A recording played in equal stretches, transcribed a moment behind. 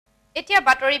এতিয়া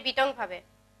বাতৰি বিতংভাৱে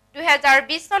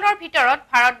 2020 চনৰ ভিতৰত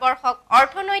ভাৰতবৰ্ষক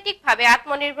অৰ্থনৈতিকভাৱে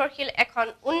আত্মনিৰ্ভৰশীল এখন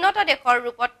উন্নত দেশৰ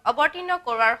ৰূপত অৱতীৰ্ণ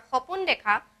কৰাৰ সপোন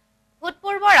দেখা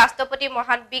ভূতপূৰ্ব ৰাষ্ট্ৰপতি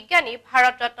মহান বিজ্ঞানী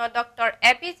ভাৰতৰত্ন ডক্টৰ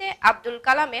APJ আব্দুল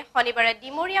কালামে শনিবাৰে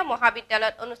ডিমৰিয়া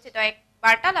মহাবিদ্যালয়ত অনুষ্ঠিত এক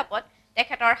বাৰ্তালাপত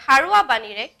তেখেতৰ হাৰুৱা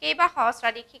বাণীৰে কেইবা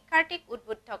সহস্ৰাধিক শিক্ষাৰ্থীক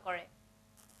উদ্বুদ্ধ কৰে।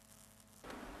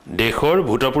 দেশৰ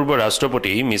ভূতপূৰ্ব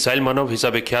ৰাষ্ট্ৰপতি মিছাইল মানৱ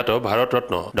হিচাপে খ্যাত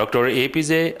ভাৰতৰত্ন ডক্টৰ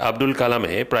APJ আব্দুল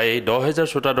কালামে প্ৰায়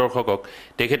 10,000 শ্ৰোতা দৰ্শকক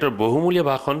তেখেতৰ বহুমূলীয়া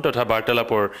ভাষণ তথা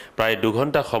বাৰ্তালাপৰ প্ৰায় 2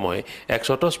 ঘণ্টা সময় এক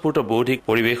স্বতঃস্ফূৰ্ত বৌদ্ধিক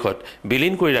পৰিৱেশত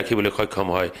বিলীন কৰি ৰাখিবলৈ সক্ষম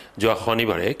হয়। যোৱা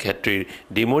শনিবাৰে ক্ষেত্ৰীৰ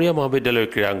ডিমৰিয়া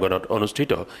মহাবিদ্যালয়ৰ ক্ৰীড়াংগণত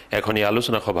অনুষ্ঠিত এখনি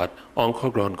আলোচনা সভাত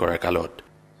অংশগ্ৰহণ কৰাৰ কালত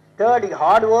Third is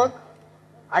hard work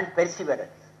and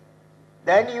perseverance.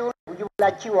 Then you will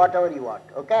achieve whatever you want.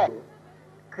 Okay?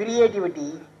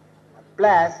 Creativity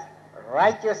plus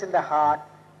righteous in the heart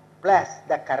plus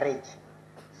the courage.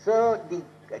 So the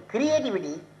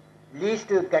creativity leads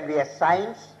to can be a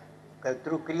science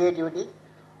through creativity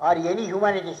or any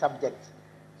humanity subjects.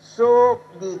 So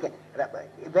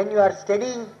when you are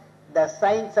studying the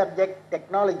science subject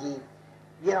technology,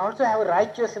 you also have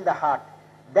righteous in the heart.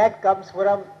 That comes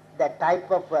from the type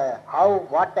of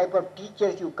what type of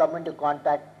teachers you come into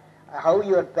contact, how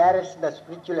your parents in the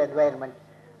spiritual environment.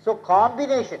 So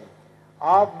combination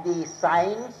of the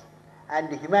science and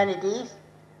the humanities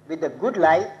with a good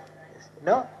life,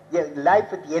 life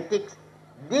with ethics,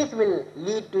 this will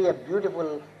lead to a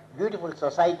beautiful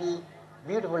society,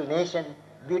 beautiful nation,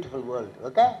 beautiful world.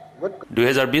 Okay? Good.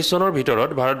 2020 চনৰ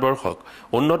ভিতৰত ভাৰতবৰ্ষক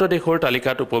উন্নত দেশৰ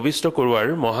তালিকাত উপবিষ্ট কৰোৱাৰ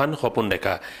মহান সপোন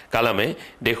দেখা কালামে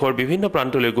দেশৰ বিভিন্ন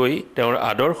প্ৰান্তলৈ গৈ তেওঁৰ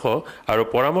আদৰ্শ আৰু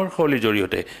পৰামৰ্শৰ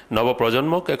জৰিয়তে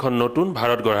নৱপ্ৰজন্মক এখন নতুন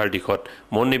ভাৰত গঢ়াৰ দিশত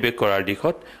মনোনিৱেশ কৰাৰ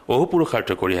দিশত অহোপুৰুষাৰ্থ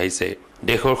কৰি আহিছে।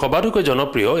 দেশৰ সবাতোকৈ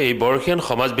জনপ্ৰিয় এই বৰ্ষীয়ান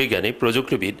সমাজ বিজ্ঞানী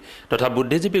প্ৰযুক্তিবিদ তথা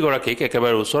বুদ্ধিজীৱীগৰাকীক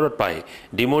একেবাৰে ওচৰত পাই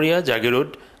ডিমৰিয়া জাগিৰোড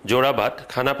জোৰাবাট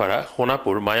খানাপাৰা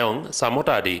সোণাপুৰ মায়ং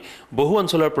চামতা আদি বহু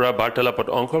অঞ্চলৰ পৰা বাৰ্তালাপত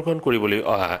অংশগ্ৰহণ কৰিবলৈ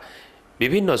অহা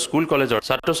বিভিন্ন স্কুল কলেজৰ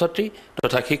ছাত্ৰ ছাত্ৰী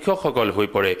তথা শিক্ষকসকল হৈ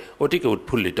পৰে অতিকে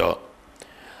উৎফুল্লিত।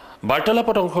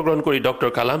 বাৰ্তালাপত অংশগ্ৰহণ কৰি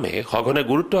ডক্টৰ কালামে সঘনে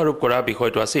গুৰুত্ব আৰোপ কৰা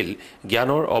বিষয়টো আছিল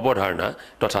জ্ঞানৰ অৱধাৰণা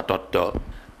তথা তত্ত্ব।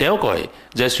 তেওঁ কয়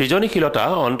যে সৃজনীশীলতা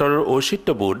অন্তৰৰ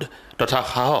ঔচিত্যবোধ তথা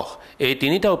সাহস এই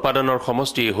তিনিটা উপাদানৰ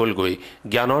সমষ্টি হ'লগৈ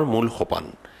জ্ঞানৰ মূল সোপান।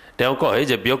 তেওঁ কয়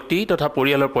যে ব্যক্তি তথা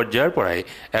পৰিয়ালৰ পৰ্যায়ৰ পৰাই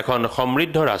এখন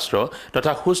সমৃদ্ধ ৰাষ্ট্ৰ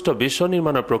তথা সুস্থ বিশ্ব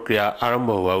নিৰ্মাণৰ প্ৰক্ৰিয়া আৰম্ভ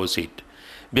হোৱা উচিত।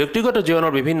 ব্যক্তিগত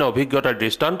জীৱনৰ বিভিন্ন অভিজ্ঞতাৰ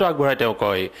দৃষ্টান্ত আগবঢ়াই তেওঁ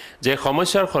কয় যে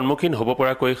সমস্যাৰ সন্মুখীন হ'ব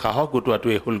পৰাকৈ সাহস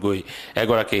গোটোৱাটোৱে হ'লগৈ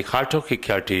এগৰাকী সাৰ্থক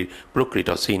শিক্ষাৰ্থীৰ প্ৰকৃত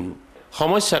চিন।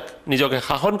 সমস্যাক নিজকে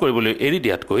শাসন কৰিবলৈ এৰি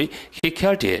দিয়াতকৈ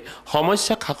শিক্ষাৰ্থীয়ে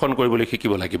সমস্যাক শাসন কৰিবলৈ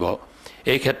শিকিব লাগিব।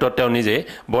 এই ক্ষেত্ৰত তেওঁ নিজে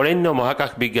বৰেণ্য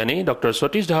মহাকাশ বিজ্ঞানী ডক্টৰ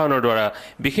সতীশ ধাৱনৰ দ্বাৰা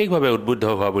বিশেষভাৱে উদ্বুদ্ধ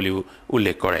হোৱা বুলিও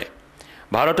উল্লেখ কৰে।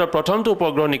 ভাৰতৰ প্ৰথমটো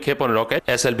উপগ্ৰহ নিক্ষেপণ ৰকেট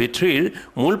SLV-3ৰ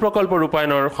মূল প্ৰকল্প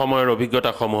ৰূপায়ণৰ সময়ৰ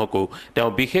অভিজ্ঞতাসমূহকো তেওঁ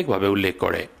বিশেষভাৱে উল্লেখ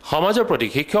কৰে। সমাজৰ প্ৰতি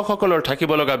শিক্ষকসকলৰ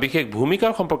থাকিব লগা বিশেষ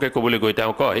ভূমিকাৰ সম্পৰ্কে ক'বলৈ গৈ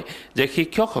তেওঁ কয় যে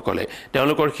শিক্ষকসকলে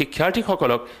তেওঁলোকৰ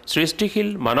শিক্ষাৰ্থীসকলক সৃষ্টিশীল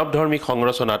মানৱধৰ্মিক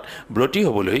সংৰচনাত ব্ৰতী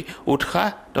হ'বলৈ উৎসাহ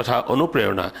তথা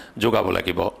অনুপ্ৰেৰণা যোগাব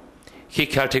লাগিব।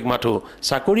 শিক্ষাৰ্থীক মাথো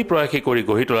চাকৰি প্ৰয়াসী কৰি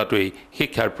গঢ়ি তোলাটোৱেই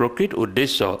শিক্ষাৰ প্ৰকৃত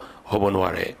উদ্দেশ্য হ'ব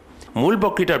নোৱাৰে। মূল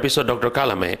বক্তৃতাৰ পিছত ডক্টৰ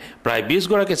কালামে প্ৰায় 20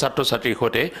 গৰাকী ছাত্ৰ ছাত্ৰীৰ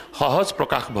সৈতে সহজ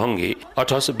প্ৰকাশ ভংগী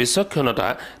অথচ বিচক্ষণতা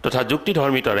তথা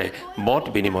যুক্তিধৰ্মিতাৰে মত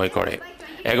বিনিময় কৰে।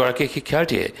 এগৰাকী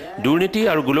শিক্ষাৰ্থীয়ে দুৰ্নীতি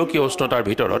আৰু গোলকীয় উষ্ণতাৰ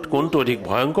ভিতৰত কোনটো অধিক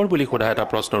ভয়ংকৰ বুলি সোধা এটা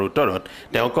প্ৰশ্নৰ উত্তৰত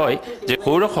তেওঁ কয় যে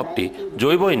সৌৰ শক্তি,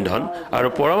 জৈৱ ইন্ধন আৰু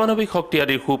পৰমাণৱিক শক্তি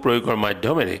আদিৰ সুপ্ৰয়োগৰ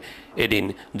মাধ্যমেৰে এদিন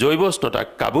জৈৱ উষ্ণতাক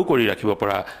কাবু কৰি ৰাখিব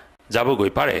পৰা যাবগৈ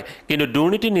পাৰে, কিন্তু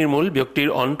দুৰ্নীতি নিৰ্মূল ব্যক্তিৰ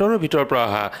অন্তৰৰ ভিতৰৰ পৰা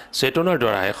অহা চেতনাৰ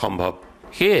দ্বাৰাহে সম্ভৱ।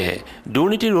 সেয়েহে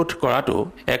দুৰ্নীতি ৰোধ কৰাটো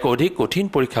এক অধিক কঠিন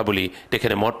পৰীক্ষা বুলি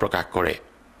তেখেতে মত প্ৰকাশ কৰে।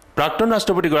 প্ৰাক্তন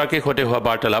ৰাষ্ট্ৰপতিগৰাকীৰ সৈতে হোৱা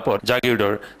বাৰ্তালাপত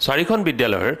জাগিৰোডৰ 4খন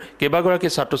বিদ্যালয়ৰ কেইবাগৰাকী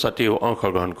ছাত্ৰ ছাত্ৰীও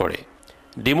অংশগ্ৰহণ কৰে।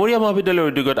 ডিমৰিয়া মহাবিদ্যালয়ৰ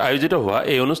উদ্যোগত আয়োজিত হোৱা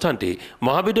এই অনুষ্ঠানটি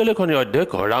মহাবিদ্যালয়খনৰ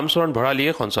অধ্যক্ষ ৰামচৰণ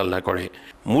ভৰালীয়ে সঞ্চালনা কৰে।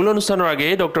 মূল অনুষ্ঠানৰ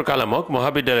আগেয়ে ডক্টৰ কালামক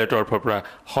মহাবিদ্যালয়ৰ তৰফৰ পৰা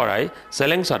শৰাই,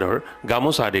 চেলেং চাদৰ,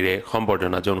 গামোচা আদিৰে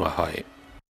সম্বৰ্ধনা জনোৱা হয়।